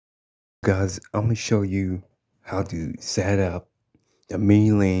Guys, I'm gonna show you how to set up the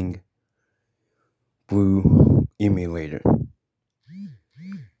Melange BREW emulator.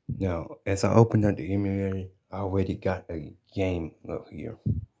 Now, as I open up the emulator, I already got a game up here,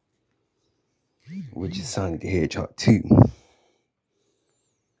 which is Sonic the Hedgehog 2.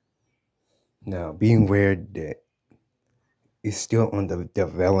 Now, being aware that it's still under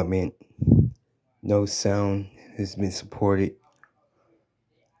development, no sound has been supported,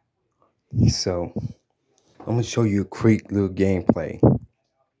 so I'm gonna show you a quick little gameplay.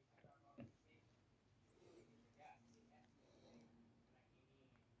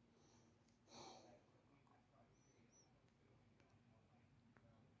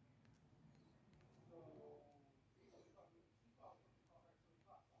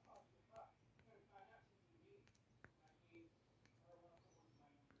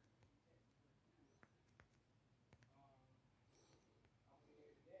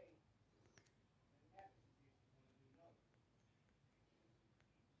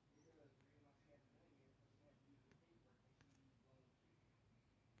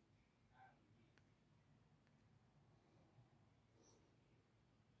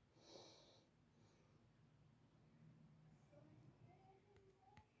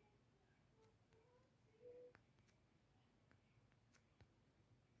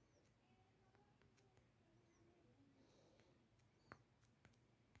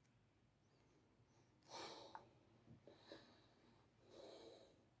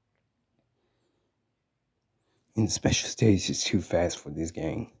 And the special stage is too fast for this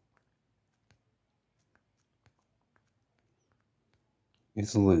game.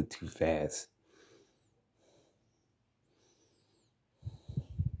 It's a little too fast.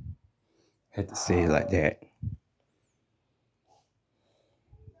 Had to say it like that.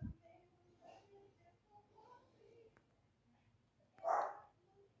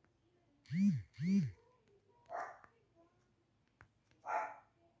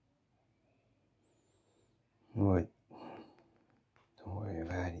 What? Don't worry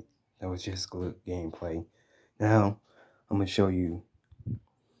about it. That was just good gameplay. Now, I'm going to show you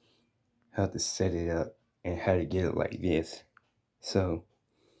how to set it up and how to get it like this. So,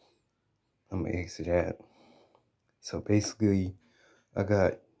 I'm going to exit out. So, basically, I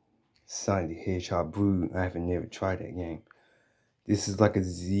got Sonic the Hedgehog BREW. I haven't never tried that game. This is like a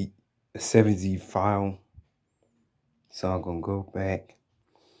 7Z file. So, I'm going to go back.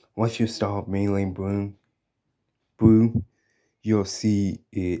 Once you install Melange BREW, you'll see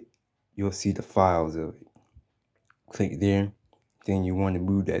it. You'll see the files of it. Click there. Then you want to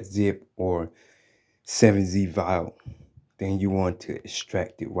move that zip or 7Z file. Then you want to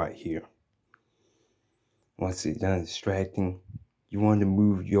extract it right here. Once it's done extracting, you want to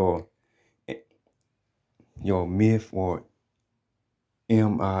move your MIF or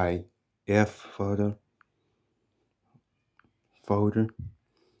MIF folder,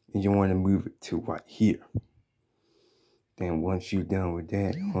 and you want to move it to right here. Then once you're done with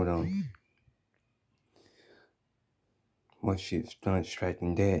that, hold on. Once you're done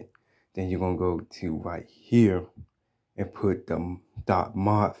extracting that, then you're gonna go to right here and put the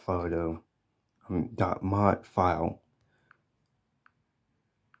 .mod file,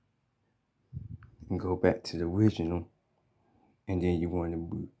 and go back to the original, and then you want to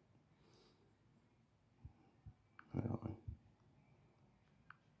move. Hold on.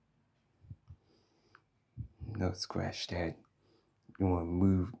 No, scratch that. You want to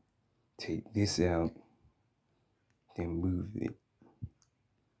move, take this out, then move it.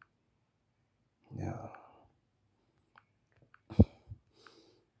 Now,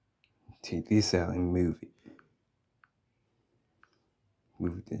 take this out and move it.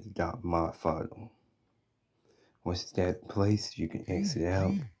 Move it to the .mod file. Once it's that place, you can exit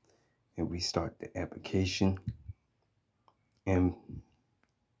out and restart the application. And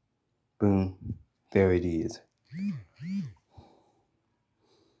boom, there it is.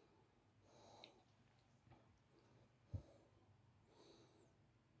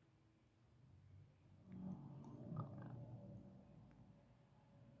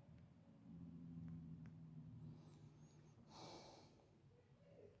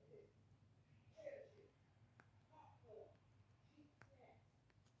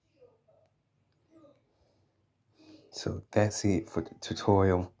 So that's it for the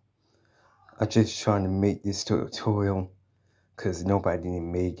tutorial. I'm just trying to make this tutorial because nobody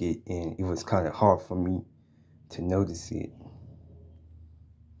didn't make it, and it was kind of hard for me to notice it.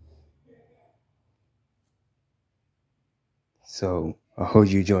 So I hope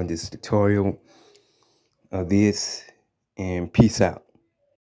you enjoyed this tutorial of this, and peace out.